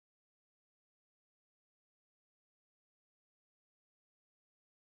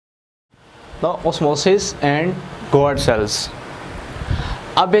Osmosis and God sales.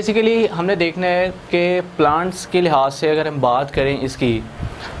 अब basically हमने देखना है कि प्लांट्स के लिहाज से अगर हम बात करें इसकी,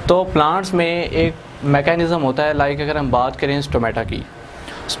 तो प्लांट्स में एक मैकेनिज़्म होता है। लाइक अगर हम बात करें स्टोमेटा की,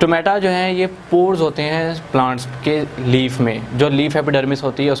 स्टोमेटा जो हैं ये पोर्स होते हैं प्लांट्स के लीफ में। जो लीफ एपिडर्मिस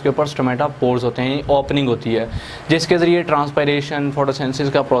होती है उसके ऊपर स्टोमेटा पोर्स होते हैं, ओपनिंग होती है जिसके ज़रिए ट्रांसपायरेशन फोटोसिंथेसिस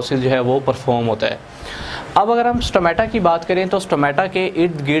का प्रोसेस जो है वो परफॉर्म होता है। अब अगर हम स्टोमेटा की बात करें तो स्टोमेटा के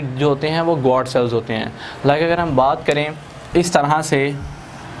इर्द गिर्द जो होते हैं वो गॉड सेल्स होते हैं। लाइक अगर हम बात करें इस तरह से,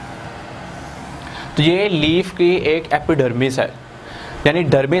 तो ये लीफ की एक एपिडर्मिस है, यानी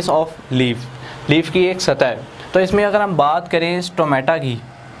डर्मिस ऑफ लीफ की एक सतह है। तो इसमें अगर हम बात करें स्टोमेटा की,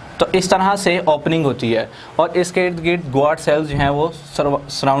 तो इस तरह से ओपनिंग होती है और इसके इर्द गिर्द गॉड सेल्स जो हैं वो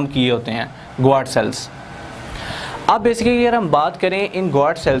सराउंड किए होते हैं, गॉड सेल्स। अब बेसिकली अगर हम बात करें इन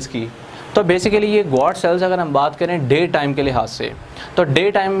गॉड सेल्स की, तो बेसिकली ये गॉड सेल्स अगर हम बात करें डे टाइम के लिहाज से, तो डे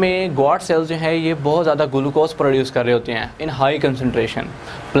टाइम में गॉड सेल्स जो है ये बहुत ज़्यादा ग्लूकोज प्रोड्यूस कर रहे होते हैं इन हाई कंसनट्रेशन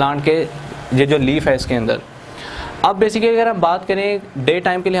प्लांट के ये जो लीफ है इसके अंदर। अब बेसिकली अगर हम बात करें डे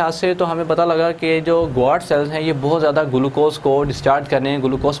टाइम के लिहाज से, तो हमें पता लगा कि जो गॉड सेल्स हैं ये बहुत ज़्यादा ग्लूकोज को डिस्चार्ज कर रहे हैं,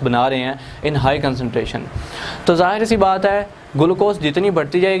 ग्लूकोज बना रहे हैं इन हाई कंसनट्रेशन। तो जाहिर सी बात है ग्लूकोज जितनी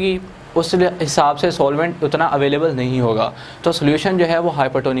बढ़ती जाएगी उस हिसाब से सॉल्वेंट उतना अवेलेबल नहीं होगा, तो सोल्यूशन जो है वो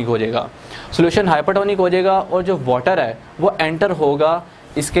हाइपरटोनिक हो जाएगा। सोल्यूशन हाइपरटोनिक हो जाएगा और जो वाटर है वो एंटर होगा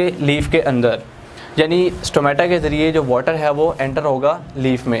इसके लीफ के अंदर, यानी स्टोमेटा के ज़रिए जो वाटर है वो एंटर होगा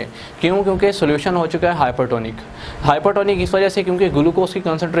लीफ में। क्यों? क्योंकि सोल्यूशन हो चुका है हाइपरटोनिक इस वजह से क्योंकि ग्लूकोज की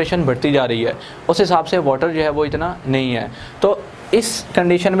कंसंट्रेशन बढ़ती जा रही है, उस हिसाब से वाटर जो है वो इतना नहीं है। तो इस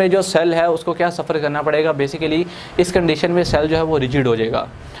कंडीशन में जो सेल है उसको क्या सफ़र करना पड़ेगा, बेसिकली इस कंडीशन में सेल जो है वो रिजिड हो जाएगा,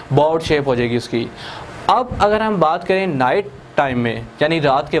 बॉड शेप हो जाएगी उसकी। अब अगर हम बात करें नाइट टाइम में, यानी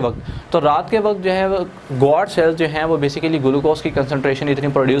रात के वक्त, तो रात के वक्त जो है गॉड सेल्स जो हैं वो बेसिकली ग्लूकोज की कंसंट्रेशन इतनी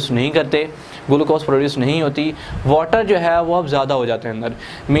प्रोड्यूस नहीं करते, ग्लूकोज प्रोड्यूस नहीं होती, वाटर जो है वो अब ज़्यादा हो जाते हैं अंदर,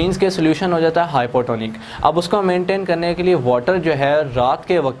 मींस के सोल्यूशन हो जाता है हाइपोटोनिक। अब उसको मेंटेन करने के लिए वाटर जो है रात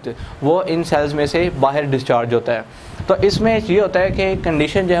के वक्त वो इन सेल्स में से बाहर डिस्चार्ज होता है। तो इसमें ये होता है कि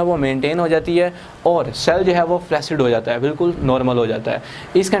कंडीशन जो है वो मेंटेन हो जाती है और सेल जो है वो फ्लैसिड हो जाता है, बिल्कुल नॉर्मल हो जाता है।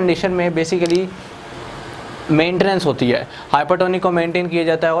 इस कंडीशन में बेसिकली मेंटेनेंस होती है, हाइपरटोनिक को मेंटेन किया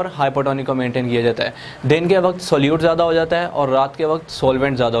जाता है और हाइपोटोनिक को मेंटेन किया जाता है। दिन के वक्त सोल्यूट ज़्यादा हो जाता है और रात के वक्त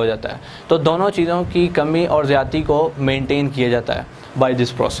सॉल्वेंट ज़्यादा हो जाता है। तो दोनों चीज़ों की कमी और ज़्यादती को मेंटेन किया जाता है by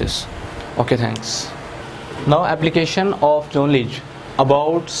this process. Okay, thanks. Now application of knowledge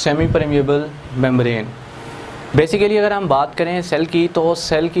about semi permeable membrane. Basically अगर हम बात करें सेल की, तो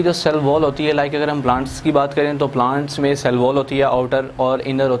सेल की जो सेल वॉल होती है, लाइक अगर हम प्लांट्स की बात करें तो प्लांट्स में सेल वॉल होती है आउटर और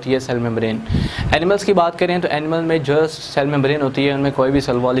इनर होती है सेल मेम्ब्रेन। एनिमल्स की बात करें तो एनिमल में जो सेल मेम्ब्रेन होती है उनमें कोई भी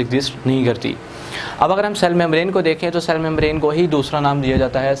सेल वॉल एग्जिस्ट नहीं करती। अब अगर हम सेल मेम्ब्रेन को देखें तो सेल मेम्ब्रेन को ही दूसरा नाम दिया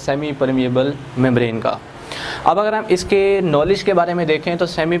जाता है सेमी परमेबल मेम्ब्रेन का। अब अगर हम इसके नॉलेज के बारे में देखें तो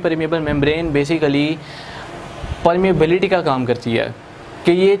semi permeable membrane basically permeability का काम करती है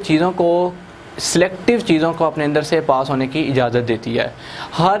कि ये चीज़ों को, सिलेक्टिव चीज़ों को अपने अंदर से पास होने की इजाज़त देती है।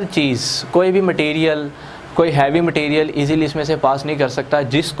 हर चीज़, कोई भी मटेरियल, कोई हैवी मटेरियल इजीली इसमें से पास नहीं कर सकता।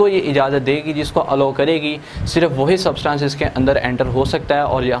 जिसको ये इजाज़त देगी, जिसको अलो करेगी, सिर्फ वही सब्सटेंस इसके अंदर एंटर हो सकता है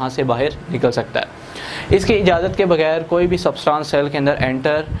और यहाँ से बाहर निकल सकता है। इसकी इजाज़त के बगैर कोई भी सब्सटेंस सेल के अंदर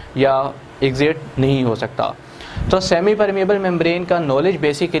एंटर या एग्जिट नहीं हो सकता। तो सेमी परमेबल मेम्ब्रेन का नॉलेज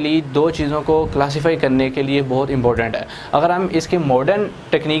बेसिकली दो चीज़ों को क्लासिफाई करने के लिए बहुत इंपॉर्टेंट है। अगर हम इसकी मॉडर्न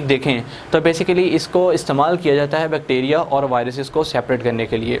टेक्निक देखें तो बेसिकली इसको इस्तेमाल किया जाता है बैक्टीरिया और वायरसेस को सेपरेट करने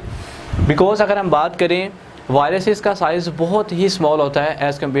के लिए। बिकॉज अगर हम बात करें वायरसेस का साइज़ बहुत ही स्मॉल होता है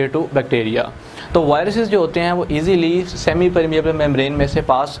एज़ कम्पेयर टू बैक्टीरिया। तो वायरसेस जो होते हैं वो इजीली सेमी परमेबल मेम्ब्रेन में से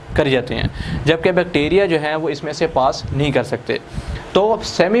पास कर जाते हैं, जबकि बैक्टीरिया जो है वो इसमें से पास नहीं कर सकते। तो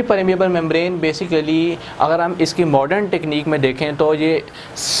सेमी परमेबल मेम्ब्रेन बेसिकली अगर हम इसकी मॉडर्न टेक्निक में देखें तो ये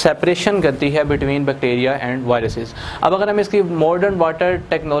सेपरेशन करती है बिटवीन बैक्टीरिया एंड वायरसेस। अब अगर हम इसकी मॉडर्न वाटर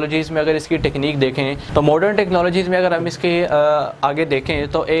टेक्नोलॉजीज़ में अगर इसकी टेक्निक देखें तो मॉडर्न टेक्नोलॉजीज़ में अगर हम इसके आगे देखें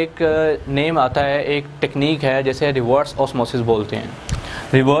तो एक नेम आता है, एक टेक्निक है जैसे रिवर्स ऑस्मोसिस बोलते हैं,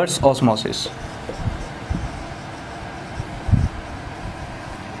 रिवर्स ऑस्मोसिस।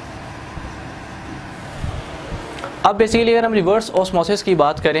 अब बेसिकली अगर हम रिवर्स ऑस्मोसिस की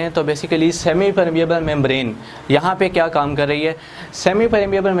बात करें तो बेसिकली सेमी परमेबल मेम्ब्रेन यहाँ पे क्या काम कर रही है। सेमी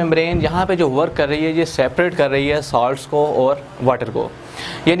परमेबल मेम्ब्रेन यहाँ पे जो वर्क कर रही है ये सेपरेट कर रही है सॉल्ट्स को और वाटर को।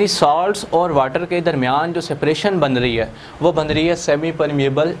 यानी सॉल्ट्स और वाटर के दरमियान जो सेपरेशन बन रही है वो बन रही है सेमी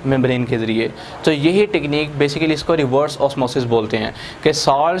परमिएबल मेम्ब्रेन के ज़रिए। तो यही टेक्निक बेसिकली इसको रिवर्स ऑस्मोसिस बोलते हैं कि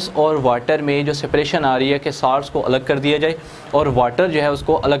सॉल्ट्स और वाटर में जो सेपरेशन आ रही है कि सॉल्ट्स को अलग कर दिया जाए और वाटर जो है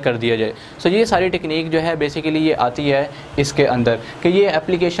उसको अलग कर दिया जाए। सो ये सारी टेक्निक जो है बेसिकली ये आती है इसके अंदर कि ये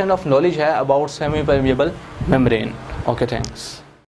एप्लीकेशन ऑफ नॉलेज है about semi permeable membrane. Okay, thanks.